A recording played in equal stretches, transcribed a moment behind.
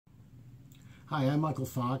Hi, I'm Michael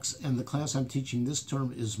Fox, and the class I'm teaching this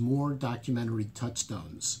term is More Documentary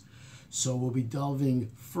Touchstones. So we'll be delving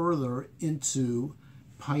further into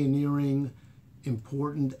pioneering,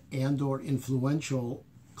 important, and/or influential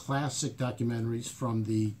classic documentaries from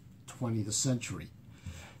the 20th century.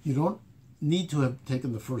 You don't need to have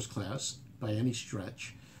taken the first class by any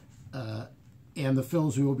stretch, and the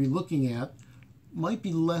films we will be looking at might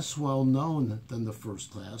be less well known than the first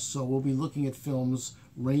class. So we'll be looking at films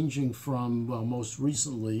ranging from, well, most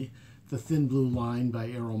recently, The Thin Blue Line by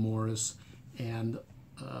Errol Morris and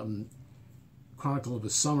Chronicle of a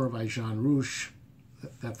Summer by Jean Rouch,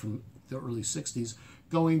 that from the early 60s,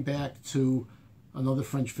 going back to another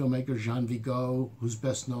French filmmaker, Jean Vigo, who's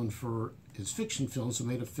best known for his fiction films, who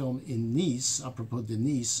made a film in Nice, apropos de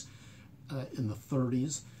Nice, in the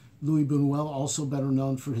 30s. Louis Buñuel, also better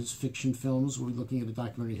known for his fiction films. We're looking at a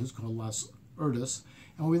documentary of his called Las Urdes.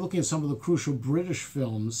 And we're looking at some of the crucial British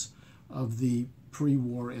films of the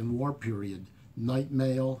pre-war and war period, Night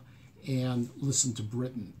Mail and Listen to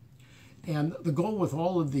Britain. And the goal with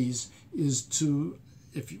all of these is to,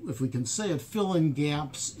 if we can say it, fill in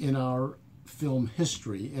gaps in our film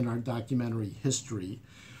history, in our documentary history,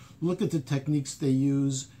 look at the techniques they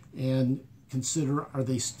use and consider, are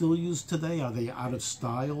they still used today? Are they out of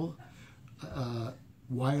style?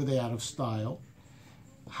 Why are they out of style?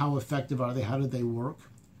 How effective are they? How did they work?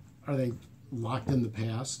 Are they locked in the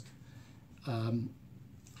past? And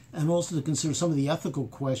also to consider some of the ethical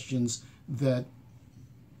questions that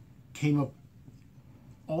came up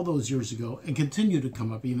all those years ago and continue to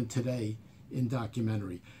come up even today in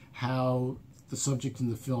documentary. How the subjects in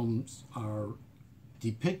the films are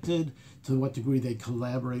depicted, to what degree they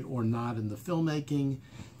collaborate or not in the filmmaking,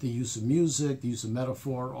 the use of music, the use of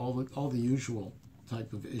metaphor, all the usual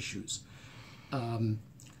type of issues.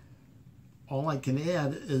 All I can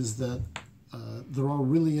add is that they're all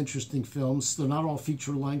really interesting films. They're not all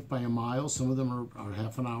feature length by a mile. Some of them are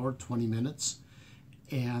half an hour, 20 minutes,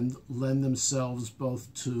 and lend themselves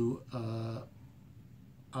both to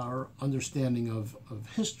our understanding of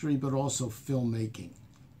history, but also filmmaking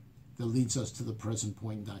that leads us to the present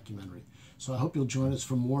point in documentary. So I hope you'll join us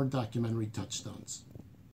for more documentary touchstones.